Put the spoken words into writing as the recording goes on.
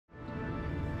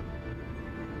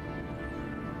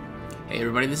Hey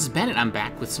everybody, this is Bennett. I'm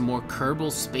back with some more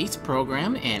Kerbal Space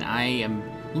Program, and I am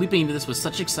leaping into this with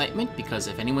such excitement because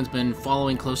if anyone's been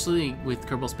following closely with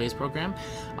Kerbal Space Program,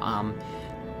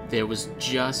 there was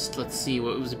just, let's see,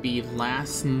 what would be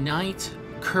last night,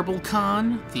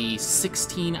 KerbalCon, the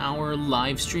 16-hour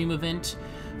live stream event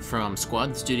from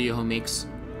Squad, the studio who makes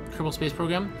Kerbal Space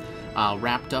Program,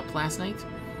 wrapped up last night.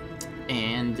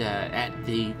 And at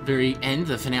the very end,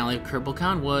 the finale of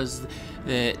KerbalCon was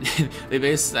that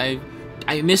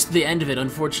I missed the end of it,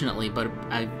 unfortunately, but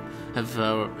I have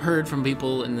heard from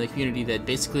people in the community that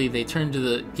basically they turned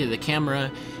to the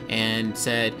camera and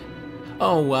said,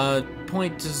 "Oh,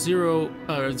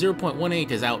 0.18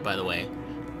 is out, by the way."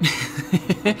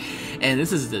 And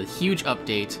this is a huge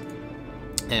update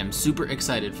that I'm super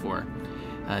excited for.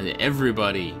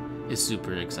 Everybody is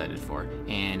super excited for,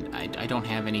 and I don't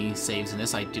have any saves in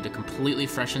this. I did a completely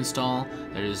fresh install.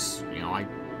 There's, I'm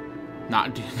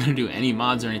not gonna do any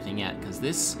mods or anything yet, because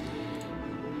this,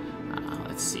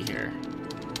 let's see here.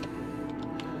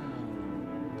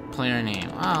 Player name,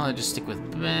 well, I'll just stick with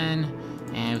Ben,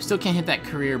 and we still can't hit that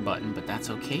career button, but that's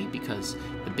okay, because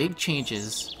the big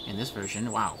changes in this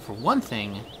version, wow, for one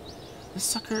thing, this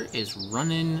sucker is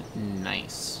running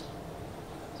nice.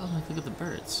 Oh, look at the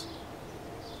birds.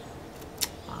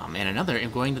 And another,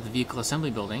 I'm going to the vehicle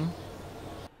assembly building.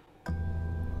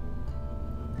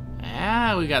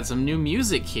 Ah, we got some new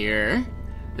music here.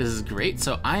 This is great.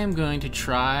 So I am going to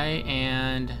try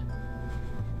and...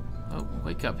 Oh,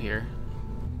 wake up here.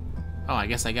 Oh, I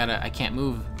guess I can't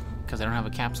move because I don't have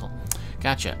a capsule.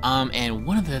 Gotcha. And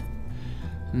one of the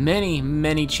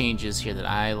many changes here that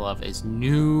I love is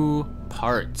new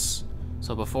parts.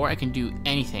 So before I can do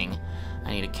anything,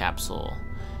 I need a capsule.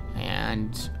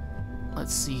 And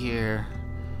let's see here.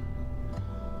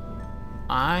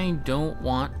 I don't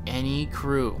want any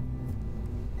crew.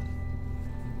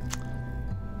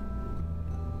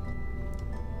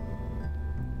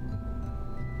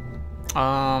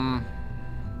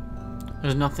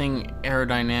 There's nothing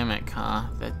aerodynamic, huh?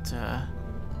 That,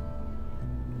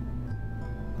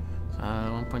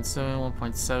 1.7,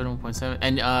 1.7, 1.7.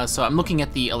 And, so I'm looking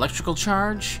at the electrical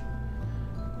charge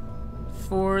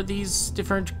for these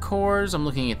different cores. I'm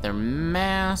looking at their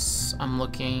mass. I'm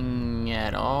looking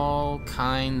at all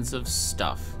kinds of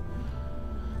stuff.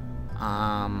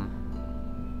 I'm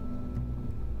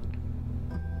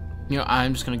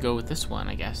just gonna go with this one,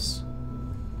 I guess.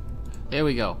 There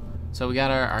we go. So we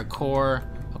got our core.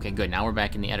 Okay, good. Now we're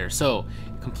back in the editor. So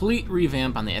complete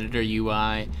revamp on the editor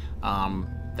UI.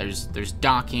 There's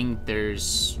docking,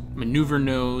 there's maneuver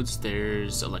nodes,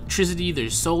 there's electricity,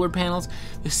 there's solar panels.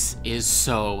 This is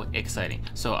so exciting.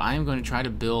 So I'm going to try to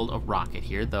build a rocket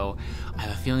here, though I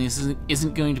have a feeling this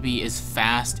isn't going to be as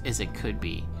fast as it could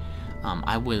be.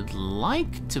 I would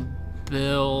like to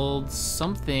build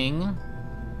something,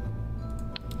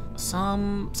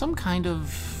 some kind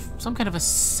of a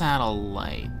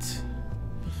satellite.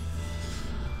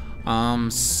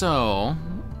 So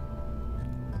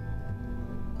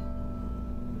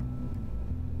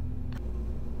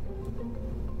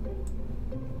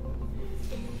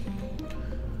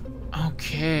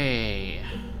okay.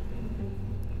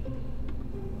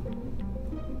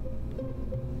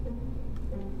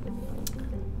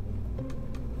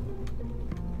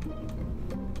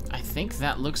 I think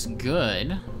that looks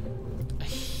good. A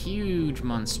huge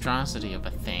monstrosity of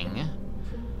a thing.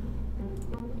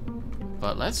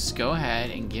 But let's go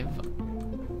ahead and give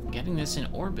getting this in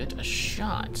orbit a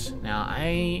shot. Now,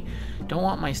 I don't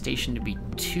want my station to be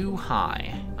too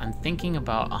high. I'm thinking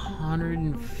about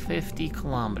 150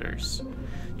 kilometers,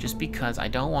 just because I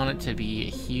don't want it to be a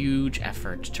huge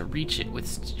effort to reach it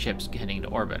with ships heading to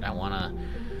orbit. I want to,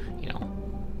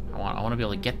 I want to be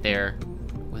able to get there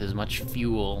with as much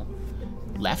fuel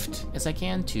left as I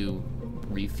can to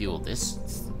refuel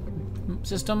this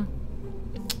system,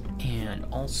 and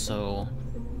also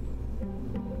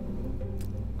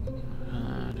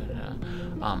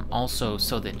also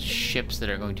so that ships that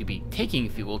are going to be taking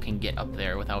fuel can get up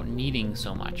there without needing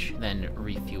so much, then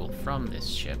refuel from this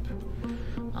ship.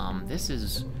 This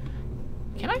is...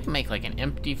 Can I make like an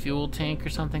empty fuel tank or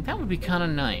something? That would be kind of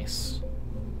nice.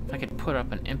 If I could put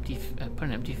up an empty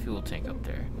fuel tank up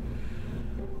there.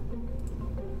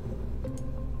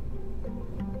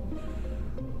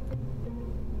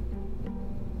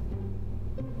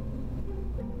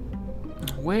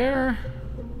 Where?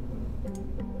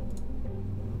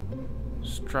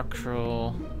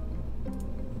 Structural.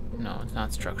 No, it's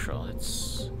not structural.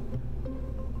 It's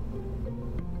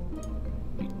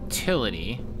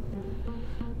utility.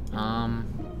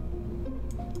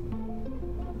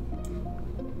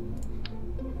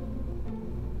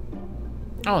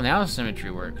 Oh, now the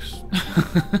symmetry works.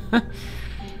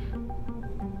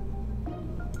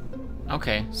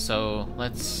 Okay, so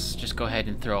let's just go ahead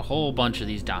and throw a whole bunch of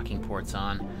these docking ports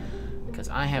on, because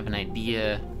I have an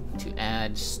idea to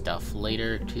add stuff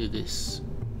later to this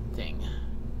thing.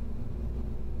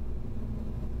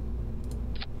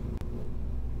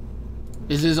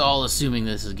 This is all assuming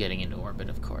this is getting into orbit,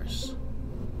 of course.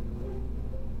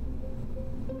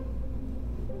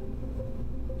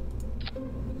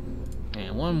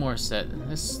 And one more set.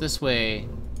 This way,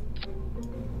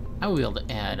 I will be able to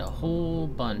add a whole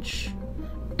bunch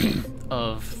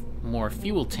of more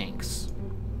fuel tanks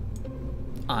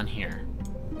on here.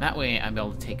 That way, I'll be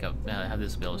able to take up, have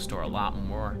this be able to store a lot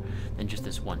more than just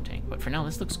this one tank. But for now,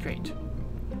 this looks great.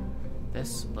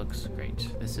 This looks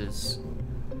great. This is.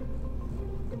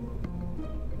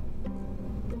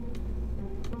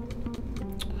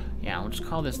 Yeah, we'll just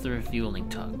call this the refueling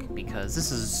tug, because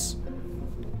this is.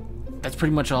 That's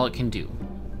pretty much all it can do.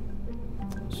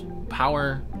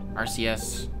 Power,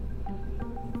 RCS.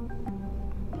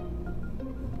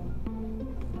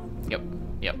 Yep.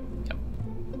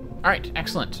 Alright,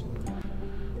 excellent.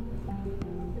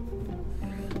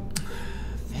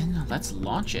 Then let's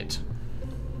launch it.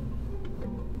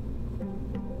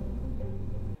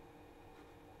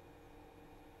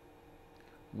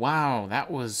 Wow,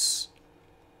 that was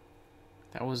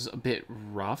a bit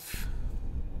rough.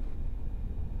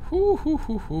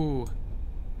 Hoo.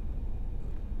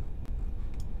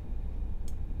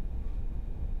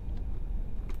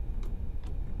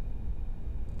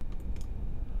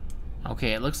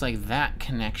 Okay, it looks like that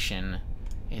connection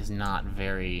is not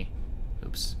very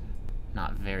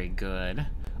good.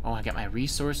 Oh, I got my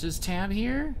resources tab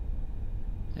here.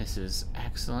 This is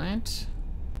excellent.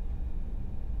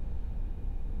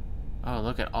 Oh,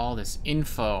 look at all this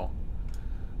info.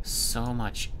 So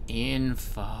much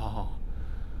info.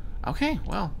 Okay,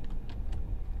 well.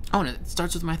 Oh, and it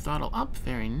starts with my throttle up.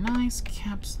 Very nice.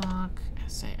 Caps lock.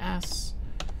 SAS.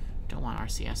 Don't want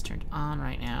RCS turned on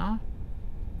right now.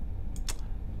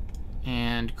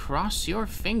 And cross your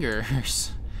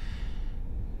fingers,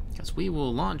 because we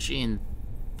will launch in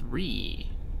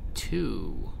 3,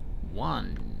 2,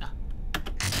 1.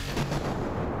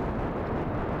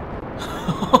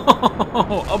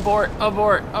 Abort!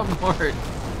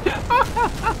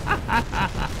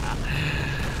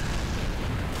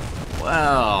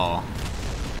 Well.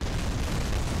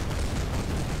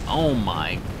 Oh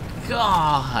my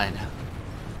god.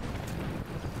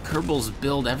 Kerbals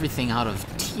build everything out of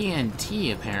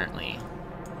TNT, apparently.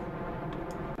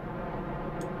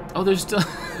 Oh, there's still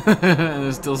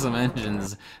there's still some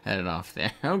engines headed off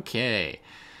there. Okay.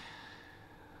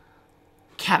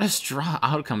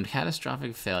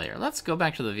 Catastrophic failure. Let's go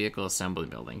back to the vehicle assembly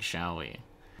building, shall we?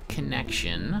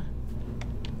 Connection.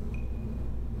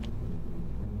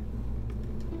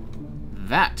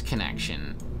 That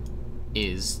connection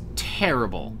is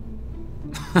terrible.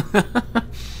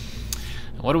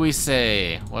 What do we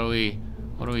say? What do we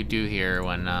do here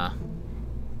when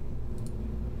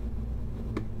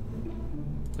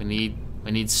we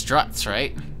need struts,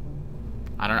 right?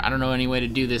 I don't know any way to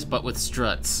do this but with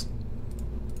struts.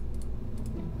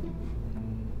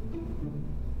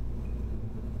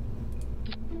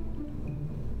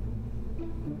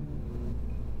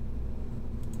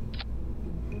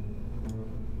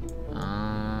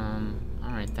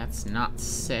 All right, that's not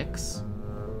 6.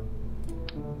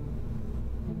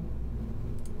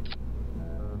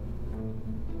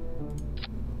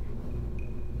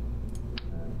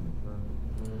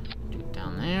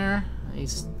 There.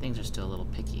 These things are still a little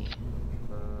picky.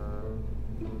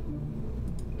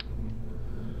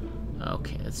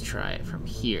 Okay, let's try it from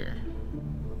here.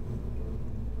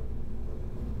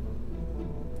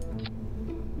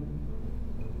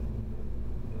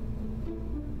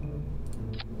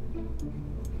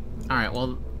 Alright,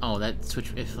 well, oh, that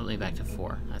switched, it flipped me back to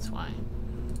 4. That's why.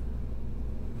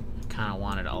 I kind of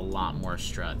wanted a lot more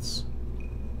struts.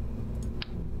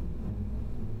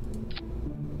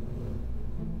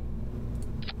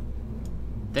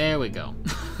 There we go.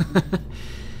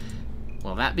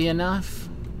 Will that be enough?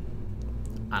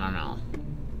 I don't know.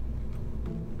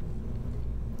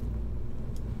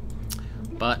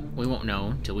 But we won't know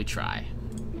until we try.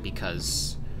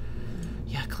 Because,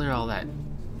 yeah, clear all that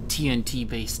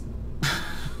TNT-based...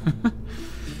 There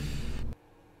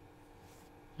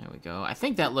we go. I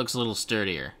think that looks a little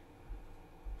sturdier.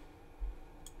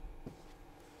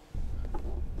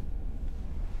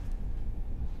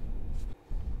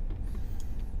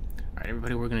 Alright,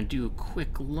 everybody, we're going to do a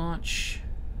quick launch.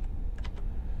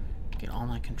 Get all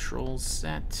my controls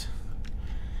set.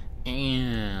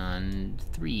 And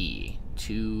 3,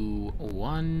 2,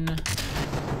 1.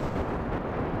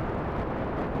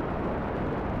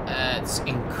 It's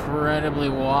incredibly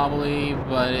wobbly,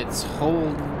 but it's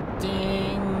holding.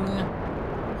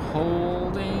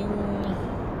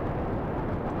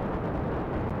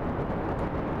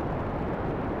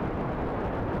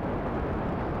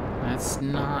 Let's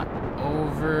not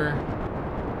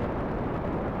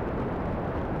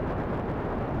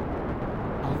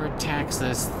overtax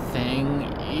this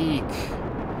thing. Eek.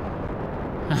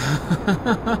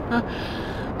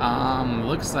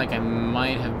 Looks like I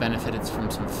might have benefited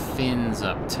from some fins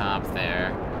up top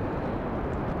there.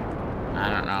 I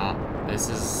don't know. This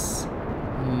is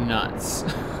nuts.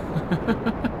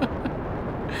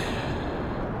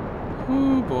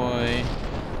 Oh boy.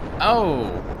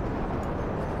 Oh!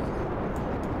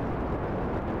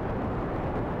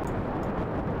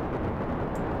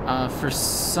 For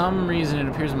some reason, it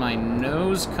appears my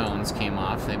nose cones came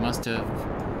off. They must have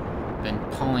been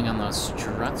pulling on those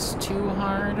struts too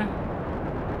hard.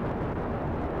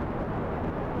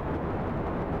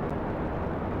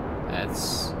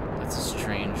 That's a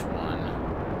strange one.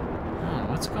 Oh,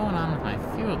 what's going on with my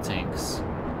fuel tanks?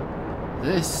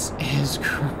 This is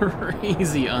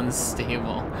crazy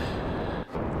unstable.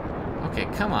 Okay,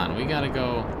 come on, we gotta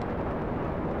go.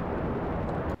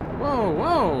 Whoa,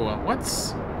 whoa,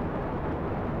 what's...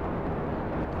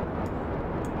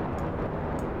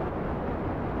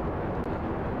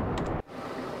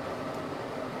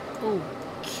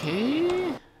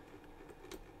 Okay.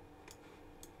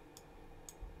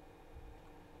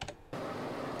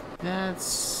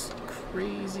 That's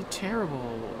crazy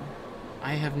terrible.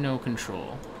 I have no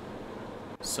control.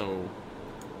 So...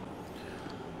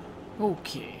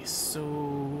 Okay,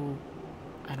 so...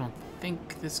 I don't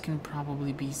think this can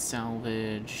probably be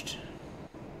salvaged.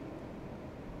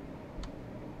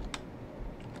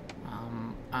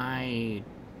 I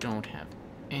don't have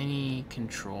any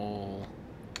control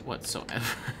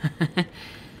whatsoever.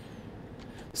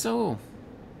 So,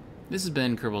 this has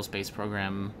been Kerbal Space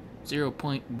Program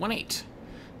 0.18.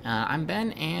 I'm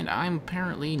Ben, and I'm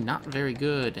apparently not very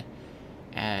good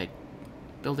at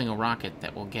building a rocket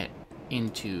that will get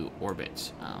into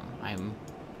orbit. I'm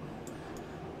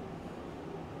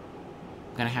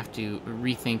gonna have to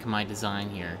rethink my design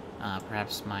here.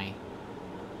 Perhaps my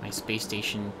space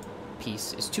station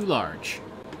piece is too large,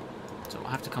 so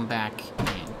I'll have to come back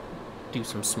and do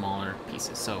some smaller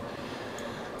pieces. So,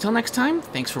 till next time,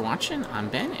 thanks for watching. I'm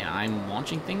Ben, and I'm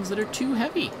launching things that are too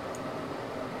heavy.